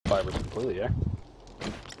completely, yeah.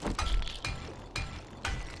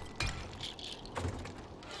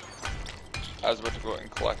 I was about to go out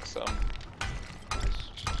and collect some.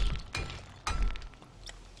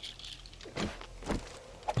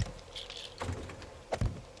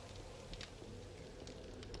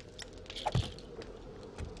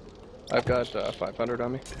 I've got 500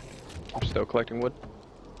 on me. I'm still collecting wood.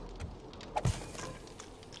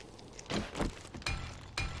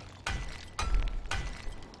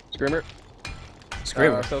 Screamer.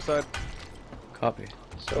 Screamer. South side. Copy.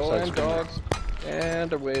 Stolen dogs.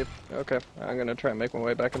 And a wave. Okay, I'm gonna try and make my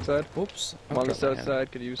way back inside. Oops. I'm on the south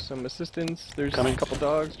side, could use some assistance. There's Coming. a couple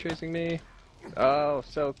dogs chasing me. Oh,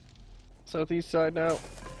 southeast side now.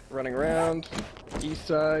 Running around. East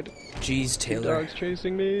side. Jeez, Two Taylor. dogs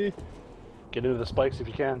chasing me. Get into the spikes if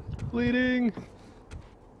you can. Bleeding.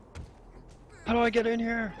 How do I get in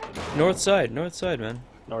here? North side, man.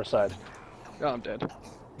 North side. Oh, I'm dead.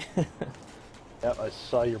 Yep, I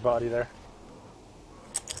saw your body there.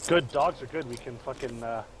 Good, dogs are good. We can fucking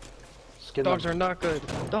skin Dogs them. are not good.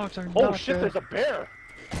 Dogs are Oh not shit, good. there's a bear!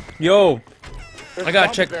 Yo! There's I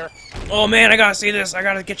gotta a zombie check. bear. Oh man, I gotta see this. I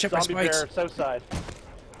gotta get check my Zombie spikes. bear, south side.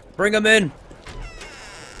 Bring him in.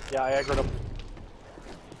 Yeah, I aggroed him.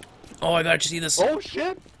 Oh, I gotta see this. Oh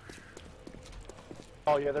shit!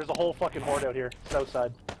 Oh yeah, there's a whole fucking horde out here, south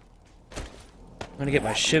side. I'm gonna get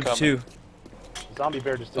my shiv coming. too. Zombie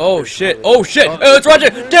bear just Oh disappeared shit! completely. Oh shit! Hey, let's watch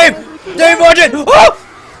it! Dave! Dave, watch it! Oh!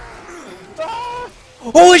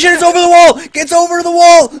 Holy shit! It's over the wall! It's over the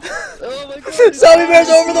wall! Oh my god. Zombie bear's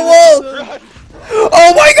over the wall!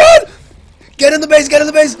 Oh my god! Get in the base! Get in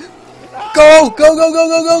the base! Go! Go! Go! Go!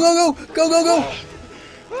 Go! Go! Go! Go! Go! Go! Go!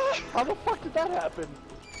 How the fuck did that happen?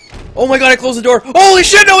 Oh my god! I closed the door! Holy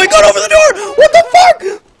shit! No! He got over the door! What the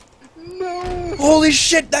fuck? No! Holy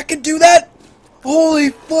shit! That can do that! Holy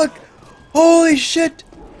fuck! Holy shit!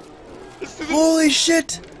 Holy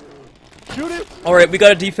shit! Shoot it! Alright, we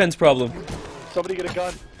got a defense problem. Somebody get a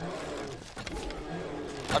gun.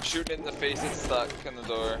 I'm shooting it in the face, it's stuck in the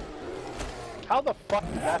door. How the fuck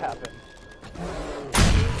did that happen?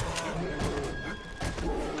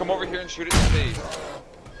 Come over here and shoot it in the face.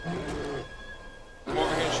 Come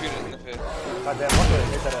over here and shoot it in the face. God damn, luckily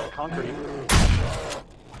I made that out of concrete.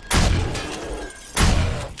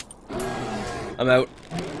 I'm out.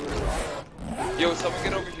 Yo, someone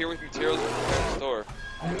get over here with materials from the store.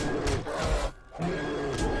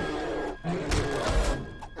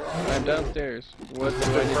 I'm downstairs. What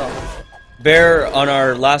do I need to Bear on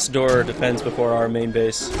our last door defends before our main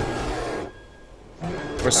base.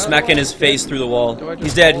 We're smacking his face through the wall.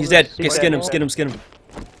 He's dead, he's dead. Okay, skin him, skin him, skin him.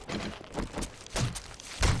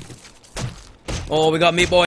 Oh, we got meat boy.